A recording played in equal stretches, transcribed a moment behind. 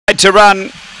to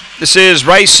run. This is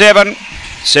race 7.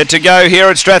 Set to go here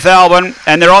at Strathalbyn,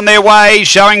 and they're on their way,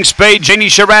 showing speed. Jeannie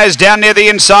Shiraz down near the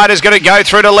inside is going to go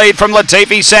through to lead from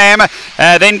Latifi Sam.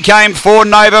 Then came 4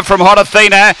 Nova from Hot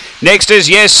Athena. Next is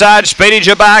Yes Sarge, Speedy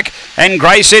Jabak, and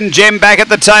Grayson Gem back at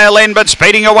the tail end, but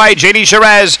speeding away. Jeannie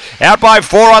Shiraz out by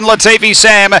 4 on Latifi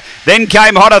Sam. Then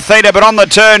came Hot Athena, but on the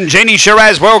turn, Jeannie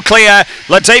Shiraz well clear.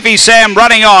 Latifi Sam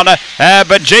running on,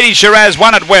 but Jeannie Shiraz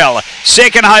won it well.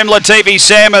 Second home Latifi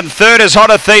Sam, and third is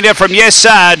Hot Athena from Yes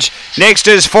Sarge. Next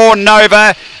is 4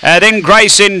 Nova, then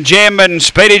Grayson Gem and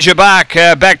Speedy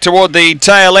Jabak back toward the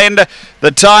tail end.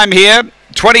 The time here,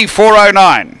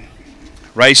 24:09.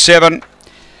 Race 7.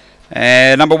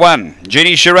 Number 1,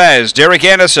 Jeannie Shiraz, Derek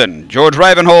Anderson, George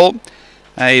Ravenhall.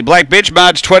 A black bitch,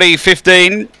 March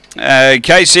 2015.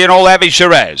 Casey and all Avi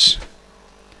Shiraz.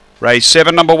 Race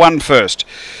 7, number 1 first.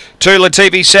 2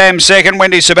 Latifi Sam second,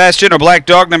 Wendy Sebastian, a black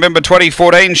dog, November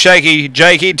 2014. Shaky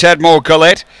Jakey, Tadmore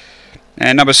Colette.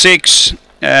 And number 6,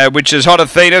 which is Hot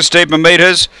Athena, Steve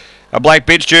Mameters, a black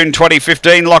bitch, June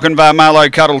 2015, Lochinvar Marlow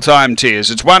Cuddle Time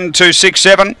Tears. It's 1, 2, 6,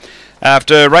 7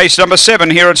 after race number 7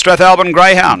 here at Strathalbyn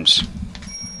Greyhounds.